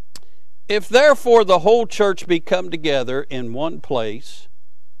 "If therefore the whole church be come together in one place,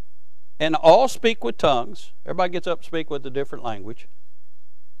 and all speak with tongues," everybody gets up and speak with a different language,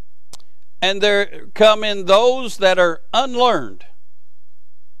 "and there come in those that are unlearned,"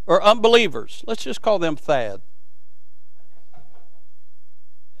 or unbelievers, let's just call them Thad.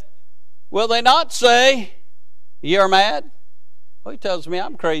 "Will they not say, You're mad?" Well, he tells me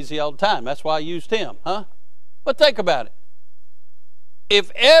I'm crazy all the time. That's why I used him, huh? But think about it.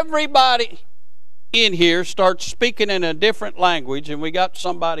 If everybody in here starts speaking in a different language and we got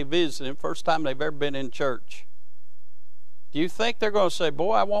somebody visiting, first time they've ever been in church, do you think they're going to say,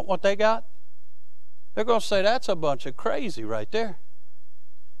 "Boy, I want what they got"? They're going to say, that's a bunch of crazy right there.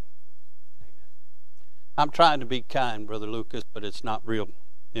 I'm trying to be kind, Brother Lucas, but it's not real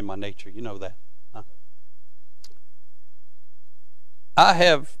in my nature. You know that. Huh? I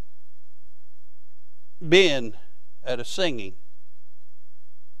have been at a singing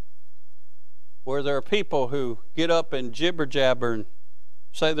where there are people who get up and jibber jabber and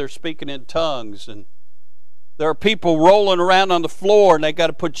say they're speaking in tongues, and there are people rolling around on the floor and they got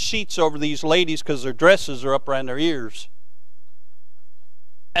to put sheets over these ladies because their dresses are up around their ears.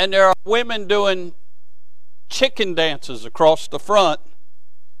 And there are women doing chicken dances across the front.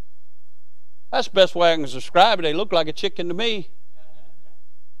 That's the best way I can describe it. They look like a chicken to me.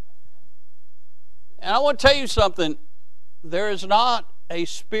 And I want to tell you something. There is not a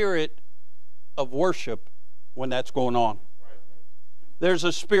spirit of worship when that's going on. There's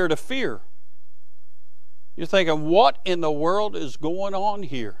a spirit of fear. You're thinking, what in the world is going on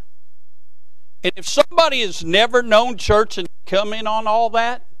here? And if somebody has never known church and come in on all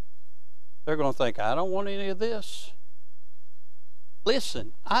that, they're going to think, I don't want any of this.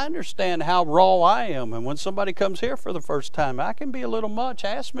 Listen, I understand how raw I am, and when somebody comes here for the first time, I can be a little much.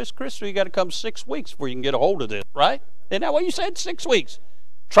 Ask Miss Crystal, you got to come 6 weeks before you can get a hold of this, right? Isn't that what you said? 6 weeks.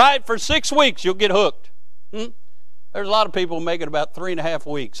 Try it for 6 weeks, you'll get hooked. There's a lot of people making about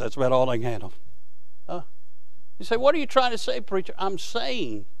 3.5 weeks. That's about all they can handle. You say, what are you trying to say, preacher? I'm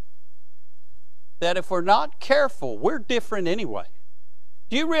saying that if we're not careful, we're different anyway.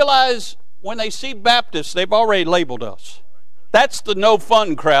 Do you realize when they see Baptists, they've already labeled us? That's the no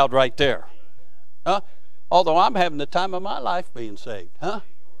fun crowd right there. Although I'm having the time of my life being saved.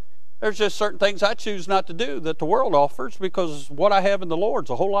 There's just certain things I choose not to do that the world offers because what I have in the Lord's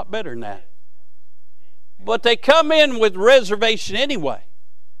a whole lot better than that. But they come in with reservation anyway.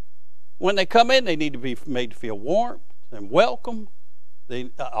 When they come in, they need to be made to feel warm and welcome. They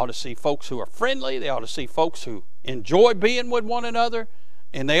ought to see folks who are friendly. They ought to see folks who enjoy being with one another.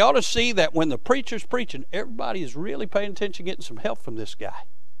 And they ought to see that when the preacher's preaching, everybody is really paying attention, getting some help from this guy.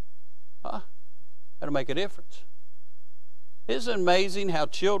 That'll make a difference. Isn't it amazing how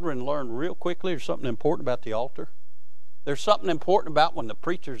children learn real quickly there's something important about the altar? There's something important about when the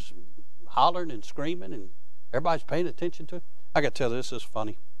preacher's hollering and screaming and everybody's paying attention to it. I got to tell you, this is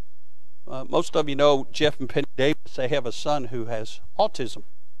funny. Most of you know Jeff and Penny Davis. They have a son who has autism.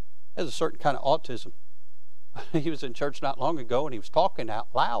 Has a certain kind of autism. He was in church not long ago and he was talking out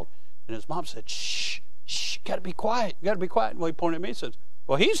loud. And his mom said, shh, shh, you got to be quiet. You got to be quiet. And he pointed at me and says,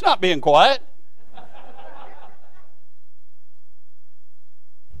 well, he's not being quiet.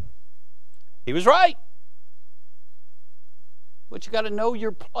 He was right. But you got to know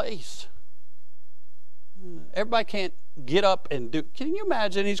your place. Everybody can't get up and do. Can you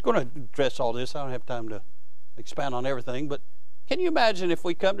imagine? He's going to address all this. I don't have time to expound on everything. But can you imagine if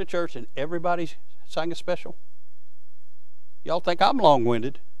we come to church and everybody sang a special? Y'all think I'm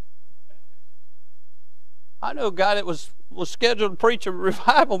long-winded? I know a guy that was scheduled to preach a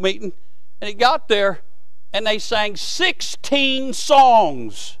revival meeting, and he got there, and they sang 16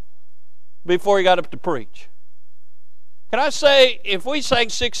 songs before he got up to preach. Can I say, if we sang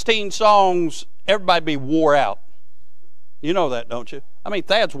 16 songs, everybody be wore out. You know that, don't you? I mean,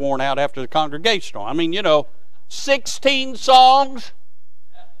 Thad's worn out after the congregational. I mean, 16 songs.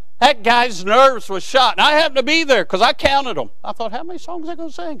 That guy's nerves was shot. And I happened to be there because I counted them. I thought, how many songs are they going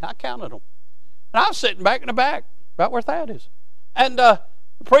to sing? I counted them. And I was sitting back in the back, about where Thad is. And the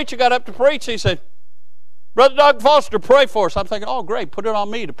preacher got up to preach. He said, Brother Doug Foster, pray for us. I'm thinking, oh, great, put it on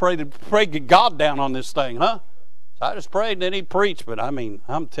me to pray get God down on this thing, huh? So I just prayed and then he preached. But I mean,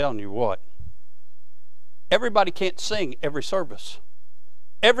 I'm telling you what. Everybody can't sing every service.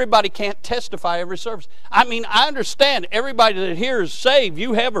 Everybody can't testify every service. I mean, I understand everybody that here is saved.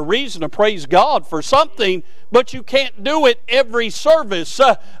 You have a reason to praise God for something, but you can't do it every service.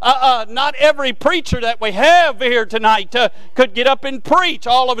 Not every preacher that we have here tonight could get up and preach.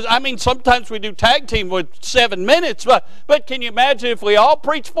 All of us. I mean, sometimes we do tag team with 7 minutes, but can you imagine if we all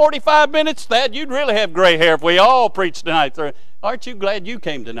preach 45 minutes? Thad, you'd really have gray hair if we all preached tonight. Aren't you glad you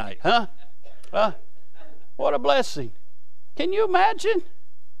came tonight, huh? What a blessing. Can you imagine?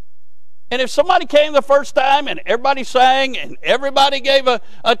 And if somebody came the first time and everybody sang and everybody gave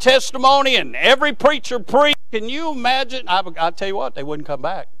a testimony and every preacher preached, can you imagine? I'll tell you what, they wouldn't come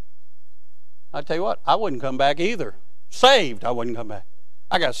back. I'll tell you what, I wouldn't come back either. Saved, I wouldn't come back.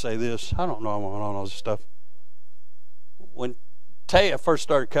 I got to say this. I don't know all this stuff. When Taya first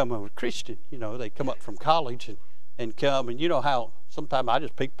started coming with Christian, they'd come up from college and come, and you know how sometimes I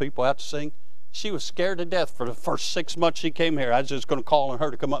just pick people out to sing. She was scared to death for the first 6 months she came here. I was just going to call on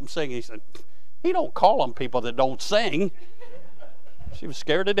her to come up and sing. He said, he don't call on people that don't sing. She was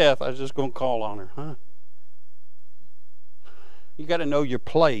scared to death. I was just going to call on her. Huh? You got to know your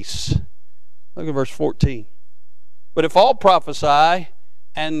place. Look at verse 14. But if all prophesy,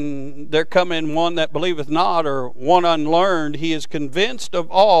 and there come in one that believeth not, or one unlearned, he is convinced of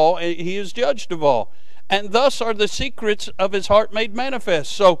all, and he is judged of all. And thus are the secrets of his heart made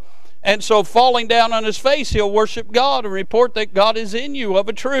manifest. So falling down on his face, he'll worship God and report that God is in you of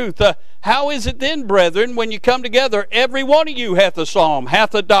a truth. How is it then, brethren, when you come together, every one of you hath a psalm,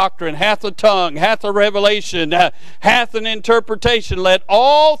 hath a doctrine, hath a tongue, hath a revelation, hath an interpretation? Let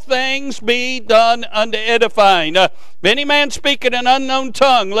all things be done unto edifying. If any man speak in an unknown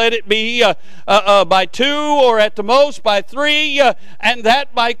tongue, let it be by two, or at the most by three, and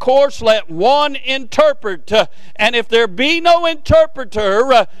that by course let one interpret. And if there be no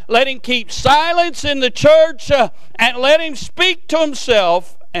interpreter, let him keep silence in the church, and let him speak to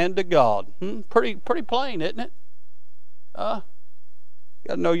himself and to God. Pretty plain, isn't it? You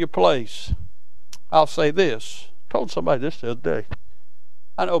got to know your place. I'll say this. I told somebody this the other day.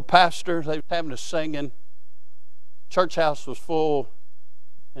 I know pastors, they were having a singing. Church house was full,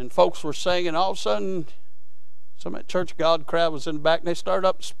 and folks were singing. All of a sudden, some of that Church of God crowd was in the back, and they stood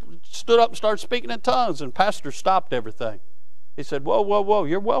up and started speaking in tongues, and pastor stopped everything. He said, whoa,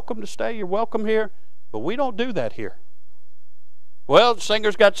 you're welcome to stay, you're welcome here, but we don't do that here. Well, the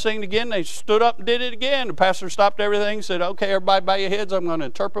singers got to sing again. They stood up and did it again. The pastor stopped everything, said, okay, everybody bow your heads, I'm going to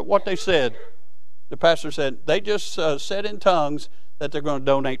interpret what they said. The pastor said, they just said in tongues that they're going to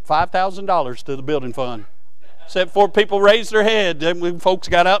donate $5,000 to the building fund. Said 4 people raised their head, then folks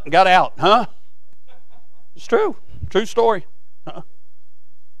got up and got out. Huh? It's true. True story. Huh?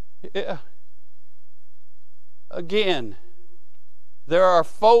 Yeah. Again, there are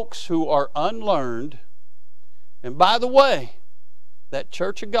folks who are unlearned. And by the way, that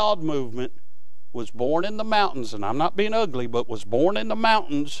Church of God movement was born in the mountains, and I'm not being ugly, but was born in the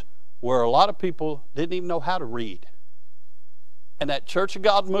mountains where a lot of people didn't even know how to read. And that Church of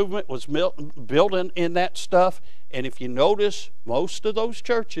God movement was built in that stuff. And if you notice, most of those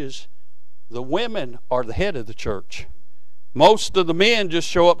churches, the women are the head of the church. Most of the men just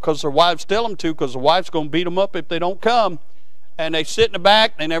show up because their wives tell them to, because the wife's going to beat them up if they don't come. And they sit in the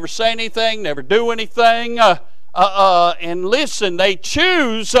back, they never say anything, never do anything. And listen, they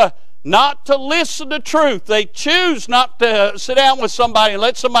choose not to listen to truth. They choose not to sit down with somebody and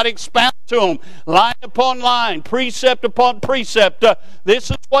let somebody expound to them, line upon line, precept upon precept. This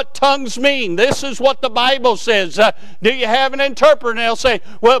is what tongues mean. This is what the Bible says. Do you have an interpreter? And they'll say,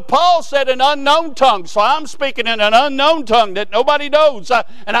 well, Paul said an unknown tongue, so I'm speaking in an unknown tongue that nobody knows,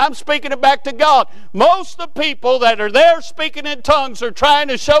 and I'm speaking it back to God. Most of the people that are there speaking in tongues are trying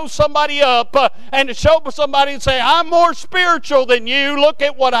to show somebody up and to show somebody and say, I'm more spiritual than you. Look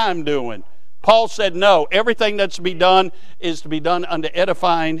at what I'm doing. Paul said, no, everything that's to be done is to be done unto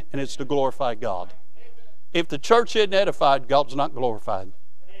edifying, and it's to glorify God. If the church isn't edified, God's not glorified.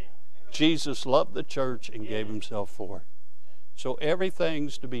 Jesus loved the church and gave himself for it. So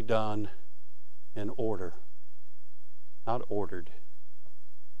everything's to be done in order, not ordered.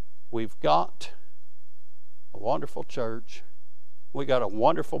 We've got a wonderful church. We got a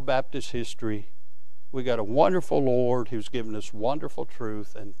wonderful Baptist history. We got a wonderful Lord who's given us wonderful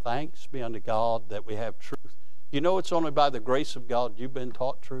truth, and thanks be unto God that we have truth. You know, it's only by the grace of God you've been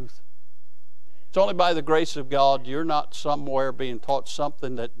taught truth. It's only by the grace of God you're not somewhere being taught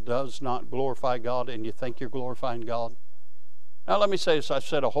something that does not glorify God and you think you're glorifying God. Now let me say this. I've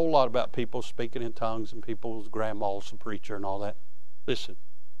said a whole lot about people speaking in tongues and people's grandma's a preacher and all that. Listen,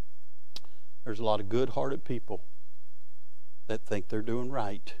 there's a lot of good-hearted people that think they're doing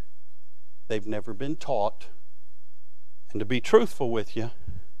right. They've never been taught. And to be truthful with you,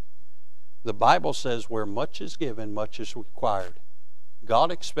 the Bible says where much is given, much is required.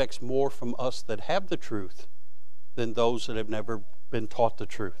 God expects more from us that have the truth than those that have never been taught the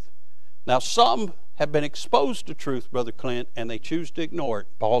truth. Now, some have been exposed to truth, Brother Clint, and they choose to ignore it.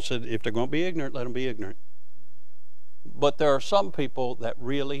 Paul said, if they're going to be ignorant, let them be ignorant. But there are some people that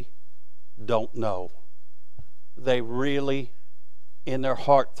really don't know. They really, in their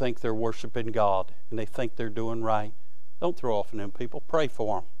heart, think they're worshiping God, and they think they're doing right. Don't throw off on them people. Pray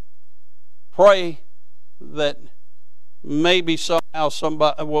for them. Pray that maybe somehow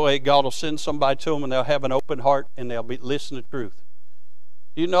God will send somebody to them and they'll have an open heart and they'll be listen to truth.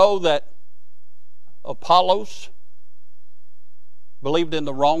 You know that Apollos believed in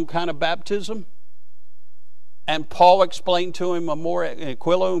the wrong kind of baptism, and Paul explained to him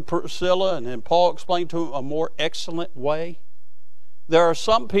Aquila and Priscilla, and then Paul explained to him a more excellent way. There are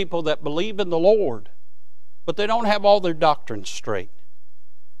some people that believe in the Lord, but they don't have all their doctrines straight.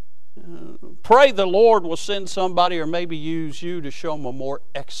 pray the Lord will send somebody or maybe use you to show them a more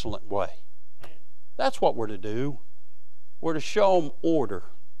excellent way. That's what we're to do. We're to show them order.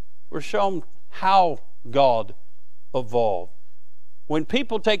 We're to show them how God evolved. When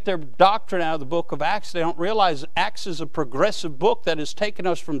people take their doctrine out of the book of Acts, they don't realize Acts is a progressive book that has taken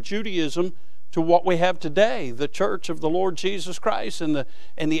us from Judaism to what we have today, the church of the Lord Jesus Christ and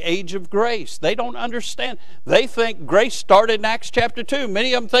the age of grace. They don't understand. They think grace started in Acts chapter 2.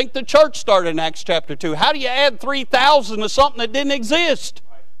 Many of them think the church started in Acts chapter 2. How do you add 3,000 to something that didn't exist?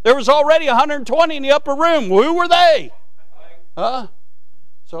 There was already 120 in the upper room. Who were they? So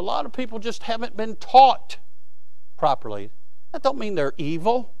a lot of people just haven't been taught properly. That don't mean they're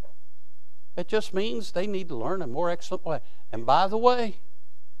evil. It just means they need to learn a more excellent way. And by the way,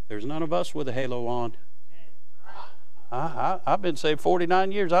 there's none of us with a halo on. I've been saved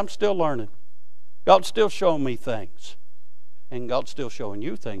 49 years. I'm still learning. God's still showing me things. And God's still showing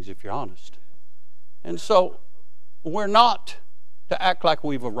you things if you're honest. And so we're not to act like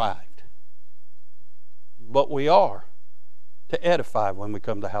we've arrived. But we are to edify when we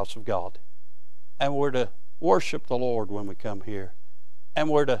come to the house of God. And we're to worship the Lord when we come here. And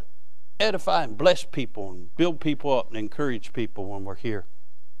we're to edify and bless people and build people up and encourage people when we're here.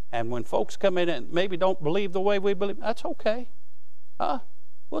 And when folks come in and maybe don't believe the way we believe, that's okay.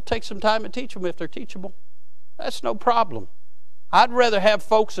 We'll take some time and teach them if they're teachable. That's no problem. I'd rather have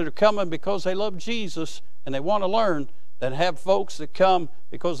folks that are coming because they love Jesus and they want to learn than have folks that come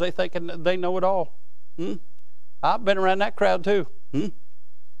because they think they know it all. I've been around that crowd too.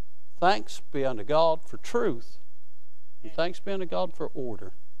 Thanks be unto God for truth. And thanks be unto God for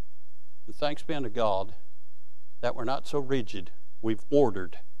order. And thanks be unto God that we're not so rigid. We've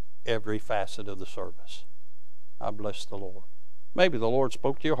ordered every facet of the service. I bless the Lord. Maybe the Lord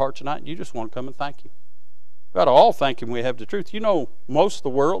spoke to your heart tonight and you just want to come and thank Him. We ought to all thank Him we have the truth. You know, most of the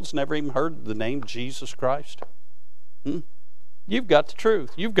world's never even heard the name Jesus Christ. You've got the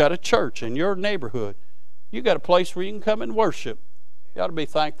truth. You've got a church in your neighborhood. You've got a place where you can come and worship. You ought to be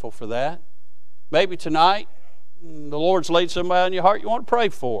thankful for that. Maybe tonight the Lord's laid somebody on your heart you want to pray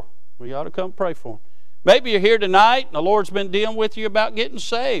for. Well, you ought to come pray for them. Maybe you're here tonight and the Lord's been dealing with you about getting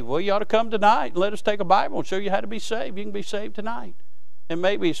saved. Well, you ought to come tonight and let us take a Bible and show you how to be saved. You can be saved tonight. And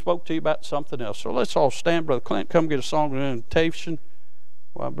maybe He spoke to you about something else. So let's all stand. Brother Clint, come get a song of invitation.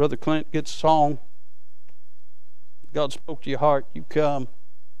 While Brother Clint gets a song. God spoke to your heart. You come.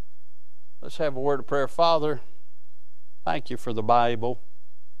 Let's have a word of prayer. Father, thank You for the Bible.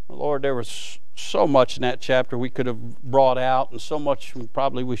 Lord, there was so much in that chapter we could have brought out and so much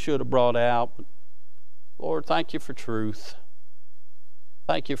probably we should have brought out. But Lord, thank You for truth.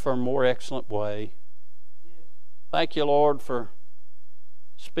 Thank You for a more excellent way. Thank You, Lord, for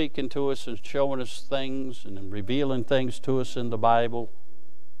speaking to us and showing us things and revealing things to us in the Bible.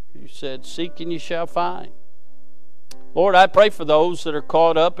 You said, seek and you shall find. Lord, I pray for those that are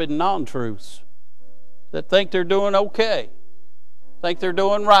caught up in non-truths, that think they're doing okay, think they're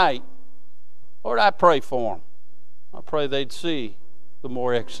doing right. Lord, I pray for them. I pray they'd see the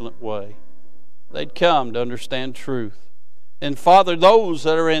more excellent way. They'd come to understand truth. And Father, those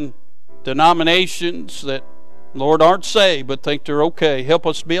that are in denominations that, Lord, aren't saved but think they're okay, help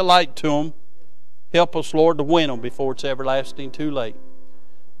us be a light to them. Help us, Lord, to win them before it's everlasting too late.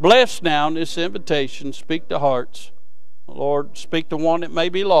 Bless now in this invitation. Speak to hearts. Lord, speak to one that may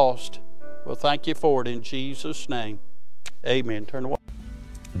be lost. Well, thank You for it in Jesus' name. Amen. Turn away.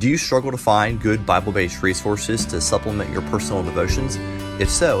 Do you struggle to find good Bible-based resources to supplement your personal devotions? If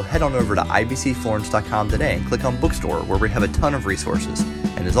so, head on over to ibcflorence.com today and click on Bookstore, where we have a ton of resources.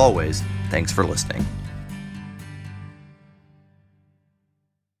 And as always, thanks for listening.